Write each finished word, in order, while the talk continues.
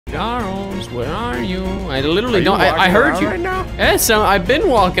Charles, where are you? I literally don't. I heard you. Right now? Yes, I've been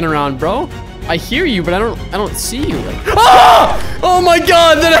walking around, bro. I hear you, but I don't see you. Like, ah! Oh my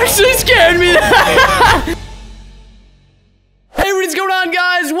God, that actually scared me. Hey, what is going on,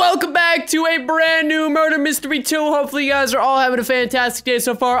 guys? Welcome back to a brand new Murder Mystery 2. Hopefully, you guys are all having a fantastic day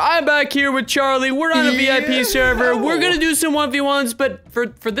so far. I'm back here with Charlie. We're on a VIP server. We're gonna do some 1v1s, but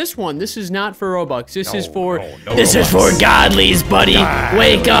for this one, this is not for Robux. This is for godlies, buddy.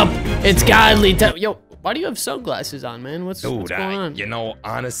 Wake up! It's godly time. Yo, why do you have sunglasses on, man? What's going on? You know,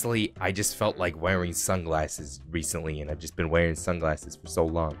 honestly, I just felt like wearing sunglasses recently, and I've just been wearing sunglasses for so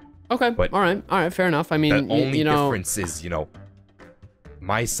long. Okay, but all right, fair enough. I mean, the only difference is,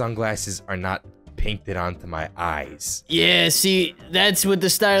 my sunglasses are not painted onto my eyes. Yeah, see, that's what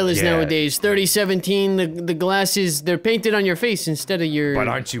the style is nowadays. 3017, the glasses, they're painted on your face instead of your... But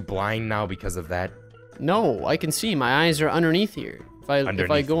aren't you blind now because of that? No, I can see. My eyes are underneath here.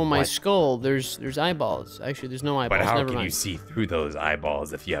 If I go on my skull, there's eyeballs. Actually, there's no eyeballs. But how can you see through those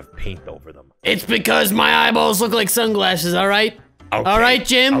eyeballs if you have paint over them? It's because my eyeballs look like sunglasses, all right? Okay. All right,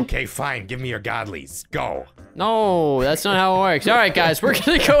 Jim? Okay, fine. Give me your godlies. Go. No, that's not how it works. All right, guys, we're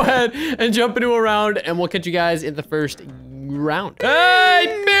gonna go ahead and jump into a round, and we'll catch you guys in the first round. Hey,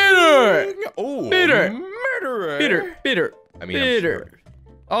 Peter! Oh, Peter! murderer! Peter! I mean, Peter!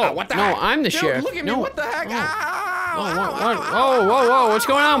 Oh, what the no, heck? I'm the Dude, sheriff. Look at me! No. What the heck? Whoa, what's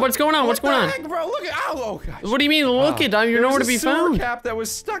going on? What's going on? What's going on? What the heck, bro? Look at oh gosh. What do you mean, look it? You're nowhere to be found. Cap that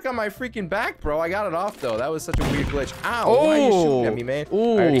was stuck on my freaking back, bro. I got it off, though. That was such a weird glitch. Ow, why are you shooting at me, man? I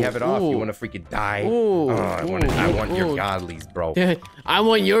already have it off. You want to freaking die? I want your godlies, bro. I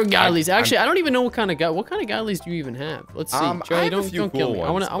want your godlies. Actually, I don't even know what kind of godlies do you even have? Let's see. Charlie, don't kill me.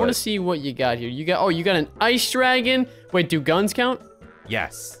 I want to see what you got here. You got an ice dragon. Wait, do guns count?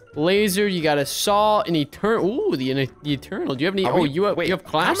 Yes. Laser, you got a saw, an eternal. Ooh, the eternal. Do you have any? You have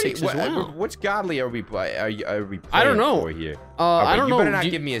classics as well. Which godly are we playing? I don't know. For here? I don't know. You better not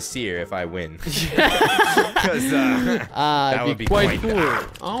give me a seer if I win. Because that would be quite cool.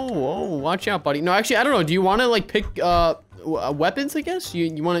 Oh, watch out, buddy. No, actually, I don't know. Do you want to like pick weapons? I guess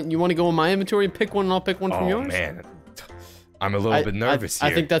you want to go in my inventory and pick one, and I'll pick one from yours. Oh man. I'm a little bit nervous here.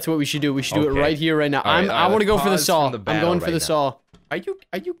 I think that's what we should do. We should do it right here, right now. I want to go for the saw. I'm going for the saw. You're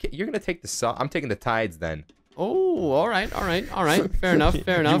gonna take the saw? I'm taking the tides then. Oh, all right. Fair enough.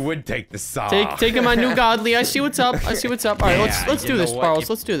 You would take the saw. Taking my new godly. I see what's up. All right, let's do this, Charles.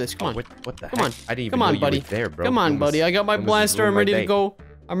 Let's do this. Come on. What the heck? Come on. I didn't even know buddy. you were there, bro. Come on, buddy. I got my blaster. I'm ready to go.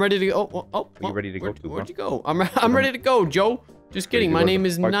 I'm ready to go. Are you ready to go? Where'd you go? I'm ready to go, Joe. Just kidding. My name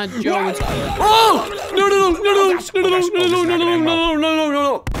is not Joe. It's oh!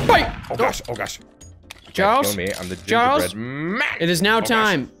 No! Fight! Oh gosh. Charles, I'm the gingerbread man. It is now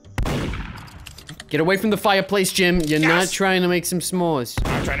time. Get away from the fireplace, Jim. You're not trying to make some s'mores.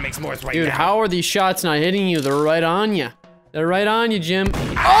 I'm trying to make s'mores right now. Dude, how are these shots not hitting you? They're right on you. They're right on you, Jim.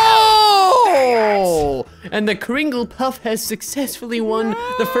 Oh! And the Kringle Puff has successfully won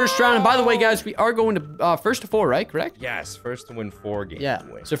the first round. And by the way, guys, we are going to first to 4, right? Correct? Yes, first to win 4 games. Yeah.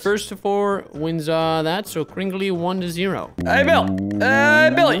 So first to 4 wins that. So Kringley 1-0. Hey, Bill.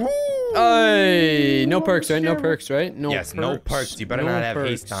 Hey, Billy. Hey, no perks, right? No perks, right? Yes, no perks. You better not have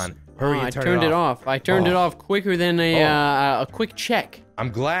haste on. Hurry and turn it off. I turned it off quicker than a quick check.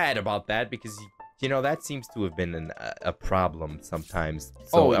 I'm glad about that because that seems to have been a problem sometimes.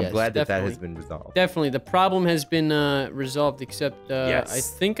 So I'm glad that has been resolved. Definitely, the problem has been resolved. Except I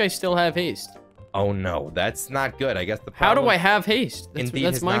think I still have haste. Oh no, that's not good. I guess the problem... How do I have haste?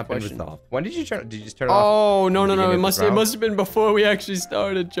 That's my question. When did you turn? Did you just turn it off? Oh no! It must have been before we actually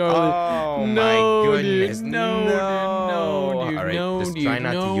started, Charlie. Oh my goodness! Dude, no, dude. Try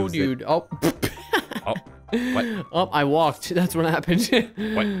not to use it. Oh. What? Oh, I walked. That's what happened.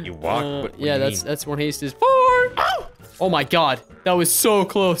 What? You walked? Yeah, that's when haste is 4. Oh my God, that was so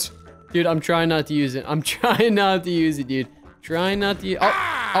close, dude. I'm trying not to use it. Dude. Trying not to use.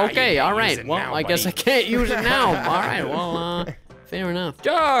 Oh, okay, all right. Well, I guess I can't use it now. All right, well, fair enough.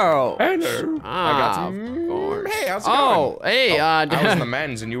 Joe. Hello. I got some. Of course. Hey, how's it going? Hey. I was in the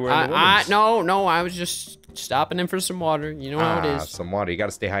men's and you were in the women's. No, I was just stopping in for some water. You know how it is. Some water. You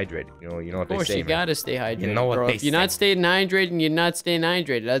gotta stay hydrated. You know what they say. Of course, you gotta stay hydrated. You know what they say. If you're not staying hydrated, you're not staying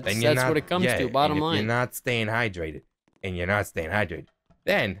hydrated. That's what it comes to. Bottom line. If you're not staying hydrated, then you're not staying hydrated.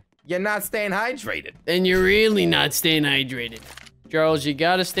 Then you're really not staying hydrated. Charles, you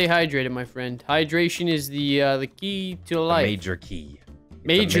gotta stay hydrated, my friend. Hydration is the key to life. Major key.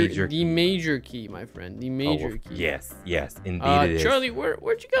 The major key, my friend. The major key. Yes, indeed it is. Charlie,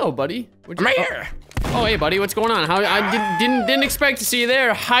 where'd you go, buddy? I'm right here. Oh, hey, buddy, what's going on? How I didn't expect to see you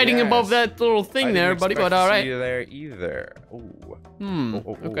there, hiding above that little thing there, buddy. But all right. I didn't expect to see you there either.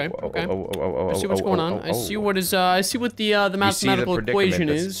 Okay. I see what's going on. I see what is. I see what the mathematical equation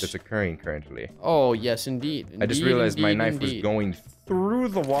is. That's occurring currently. Oh yes, indeed. I just realized my knife was going through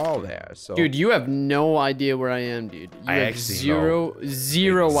the wall there. So. Dude, you have no idea where I am, dude. You have zero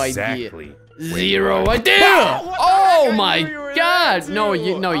idea. Zero idea. Oh my God! No,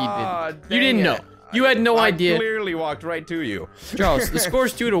 you didn't. You didn't know. You had no idea. I clearly walked right to you. Charles, the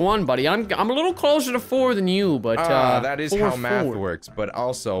score's 2-1, buddy. I'm a little closer to 4 than you, but that is how math works. But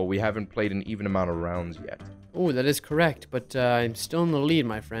also, we haven't played an even amount of rounds yet. Oh, that is correct. But I'm still in the lead,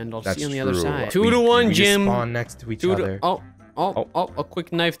 my friend. I'll see you on the other side. We 2-1, Jim. Spawn next to each other. A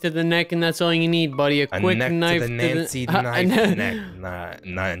quick knife to the neck, and that's all you need, buddy. A quick knife to the Nancy knife neck,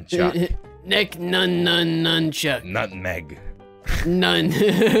 nunchuck. Neck, nunchuck. Nutmeg. None.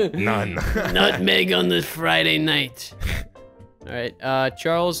 None. Nutmeg on this Friday night. All right,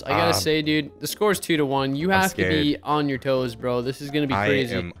 Charles, I gotta say, dude, the score's 2-1. You have to be on your toes, bro. This is gonna be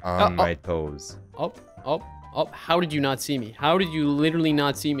crazy. I am on my toes. Up. How did you not see me? How did you literally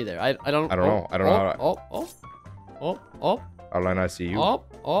not see me there? I don't know. I don't know. How did I see you?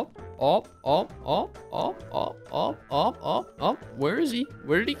 Up. Where is he?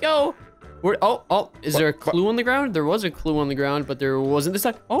 Where did he go? Where? Is there a clue on the ground? There was a clue on the ground, but there wasn't this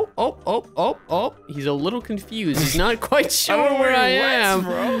time. He's a little confused. He's not quite sure where I am.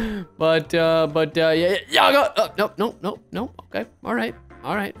 Bro. But yeah. No. Okay. All right.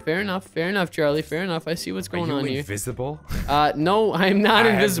 Fair enough, Charlie. Fair enough. I see what's going on here. Invisible? No, I am not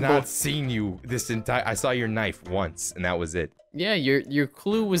invisible. I have not seen you this entire. I saw your knife once, and that was it. Yeah, your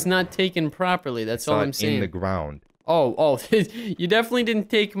clue was not taken properly. That's all I'm saying. In the ground. Oh, you definitely didn't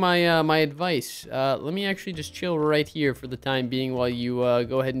take my my advice. Let me actually just chill right here for the time being while you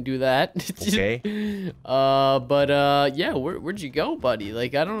go ahead and do that. Okay. Yeah, where'd you go, buddy?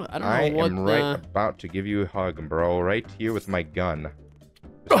 Like I don't know what. I am right about to give you a hug, bro. Right here with my gun.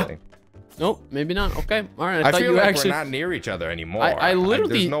 Nope, maybe not. Okay, all right. I thought feel you like actually. we're not near each other anymore. I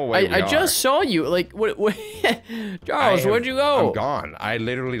literally. There's no way I just saw you. Like what? Charles, where'd you go? I'm gone. I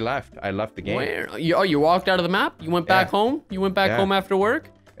literally left. I left the game. Where? You walked out of the map? You went back home? You went back home after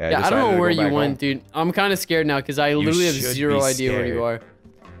work? Yeah, I don't know where you went, dude. I'm kind of scared now because I literally have zero idea where you are.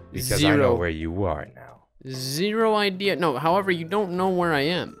 Because I know where you are now. Zero idea. No, however, you don't know where I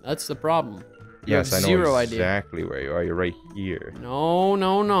am. That's the problem. Yes, I know exactly where you are. You're right here. No.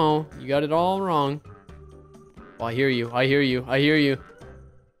 You got it all wrong. Oh, I hear you.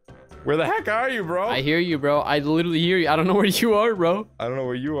 Where the heck are you, bro? I hear you, bro. I literally hear you. I don't know where you are, bro. I don't know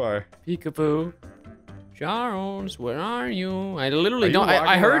where you are. Peekaboo. Charles, where are you? I literally don't.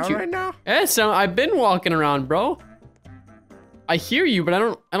 I heard you. Right now? Yes, I've been walking around, bro. I hear you, but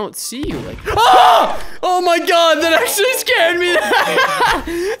I don't see you. Like, oh my God, that actually scared me.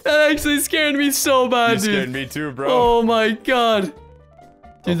 That actually scared me so bad, dude. You scared me too, bro. Oh my God.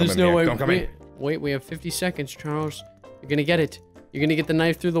 Dude, there's no way. Don't come in. Wait, we have 50 seconds, Charles. You're gonna get it. You're gonna get the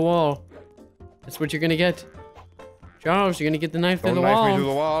knife through the wall. That's what you're gonna get. Charles, you're gonna get the knife through the wall. Don't knife me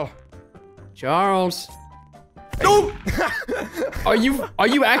through the wall. Charles. No! Are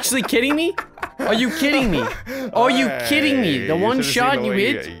you actually kidding me? Are you kidding me? Are you kidding me? The one shot you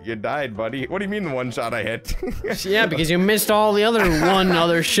hit? You died, buddy. What do you mean the one shot I hit? Yeah, because you missed all the other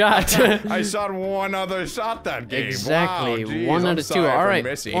other shot. I shot one other shot that game. Exactly. Wow, geez, 1 out of 2. All right.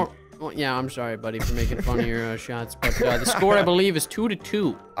 Well, yeah, I'm sorry, buddy, for making fun of your shots. But the score, I believe, is 2-2.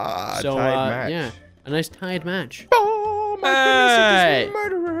 So, tied match. Yeah, a nice tied match. Oh, my goodness, it's a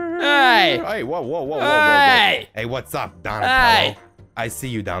murderer. Hey, whoa. Hey, what's up, Donatello? I see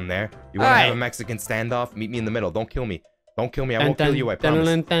you down there. You want to have a Mexican standoff? Meet me in the middle. Don't kill me. Don't kill me. I won't kill you, I promise.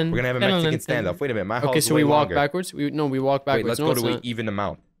 We're going to have a Mexican standoff. Wait a minute. My house is so we walk backwards? We walk backwards. Wait, let's go to an even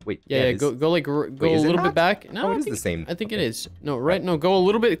amount. Wait. Yeah, go a little bit back. No, it is the same. I think it is. No, go a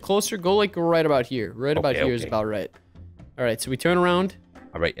little bit closer. Go like right about here. Right about here is about right. All right, so we turn around.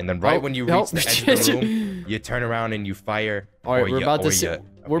 All right, and then when you reach the edge of the room, you turn around and you fire. All right, we're about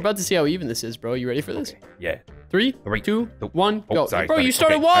to see how even this is, bro. You ready for this? Okay. Yeah. 3, 2, 1, go. Sorry, bro, you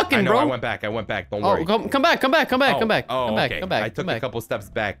started walking, bro. I went back. Don't worry. Come back. Come back. I took a couple steps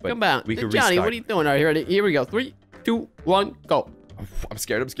back, but we could restart. Johnny, what are you doing? All right, ready? Here we go. 3, 2, 1, go. I'm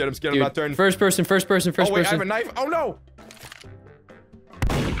scared. Dude, I'm not turning. First person. Oh, wait, I have a knife. Oh, no.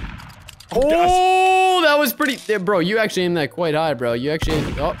 Oh, that was pretty. Yeah, bro, you actually aimed that quite high, bro. You actually.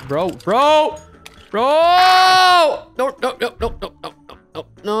 Oh, bro. No.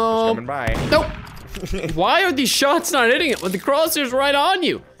 Just coming by. Nope. Why are these shots not hitting it when the crosshair's right on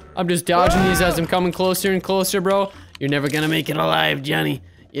you? I'm just dodging these as I'm coming closer and closer, bro. You're never gonna make it alive, Johnny.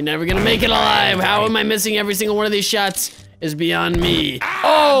 You're never gonna make it alive. How am I missing every single one of these shots? Is beyond me.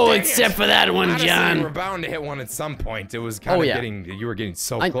 Oh, except for that one, Honestly, John. you were bound to hit one at some point. It was kind of getting, you were getting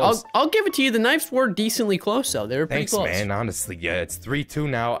so close. I'll give it to you. The knives were decently close, though. They were pretty close. Thanks, man. Honestly, yeah, it's 3-2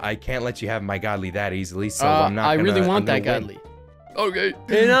 now. I can't let you have my godly that easily, so I'm not I gonna, really want that godly. Okay.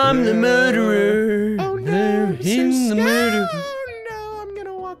 And I'm the murderer. Oh no, in the murderer. Oh no, I'm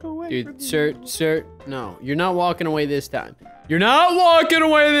gonna walk away. Dude, sir, no. You're not walking away this time. You're not walking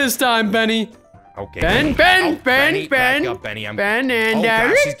away this time, Benny. Okay. Ben, Benny, back up, Benny. and oh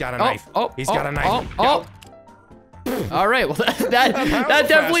gosh, he's got a knife. He's got a knife. All right, well that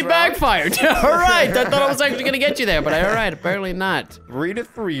definitely backfired. All right, I thought I was actually gonna get you there, but all right, apparently not.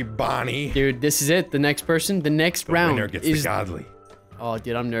 3-3, Bonnie. Dude, this is it. The next person, the next round winner gets is the godly. Oh,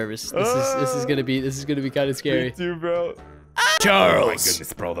 dude, I'm nervous. This is gonna be kind of scary. Me too, bro. Charles. Oh my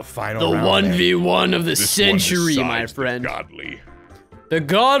goodness, bro, the final round. The The 1v1 of the century, my friend. Godly. The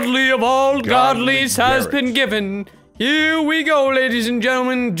godly of all godlies has been given. Here we go, ladies and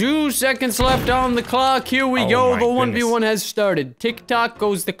gentlemen. 2 seconds left on the clock. Here we go. The 1v1 has started. Tick-tock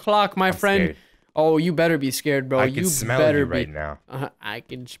goes the clock, my friend. Scared. Oh, you better be scared, bro. I can smell you right now. I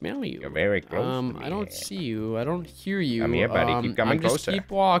can smell you. You're very close. I don't see you. I don't hear you. Come here, buddy. Keep coming closer. Just keep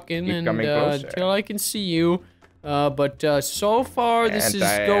walking Keep coming closer. until I can see you. But so far this is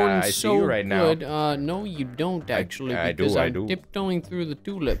going so see you right good. now. No, you don't actually, I because do. I'm tiptoeing through the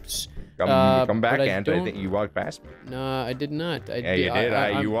tulips. Come back, but Ant. I think you walked past me. No, I did not. Yeah, you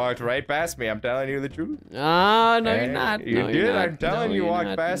did. You walked right past me. I'm telling you the truth. No, you're not. You no, did. You're not. I'm telling you,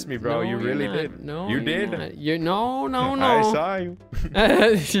 walked past me, bro. No, you really did. No, you did. No. I saw you.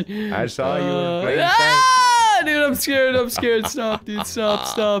 I saw you in plain sight. Ah, dude, I'm scared. Stop, dude.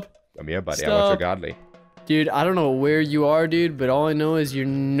 Stop. Come here, buddy. I want your godly. Dude, I don't know where you are, dude, but all I know is you're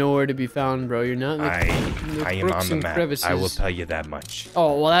nowhere to be found, bro. You're not in the I am on the map. crevices. I will tell you that much.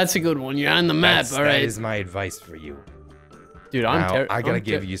 Oh, well, that's a good one. You're on the map, all right. That is my advice for you. Dude, I gotta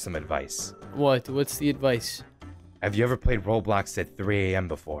give you some advice. What? What's the advice? Have you ever played Roblox at 3 a.m.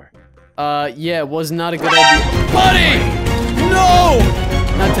 before? Yeah, it was not a good idea. Buddy! No!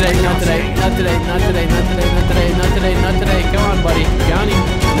 Not today. Come on, buddy. Johnny,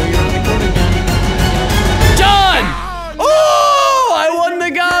 I know you're on the corner, Johnny. John! Oh, I won the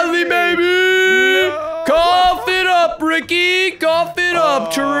godly, baby! No. Cough it up, Ricky. Cough it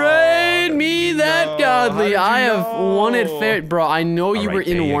up. Trade me that godly. I have won it fair, bro. I know you were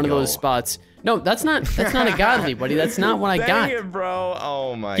in one of those spots. No, that's not a godly, buddy. That's not what I got. Dang it, bro.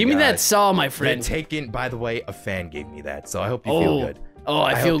 Oh my god. Give me that saw, my friend. By the way, a fan gave me that, so I hope you feel good. Oh,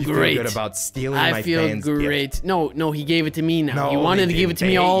 I feel great. Feel good about stealing my fan's great. gift. No, he gave it to me now. No, he wanted to give it to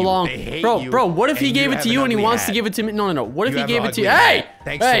me all along. Bro, what if he gave it to you and he wants to give it to me? No. What if he gave it to you? Hey!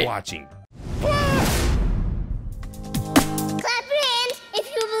 Thanks for watching. Clap your hands if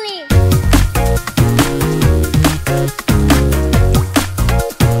you believe.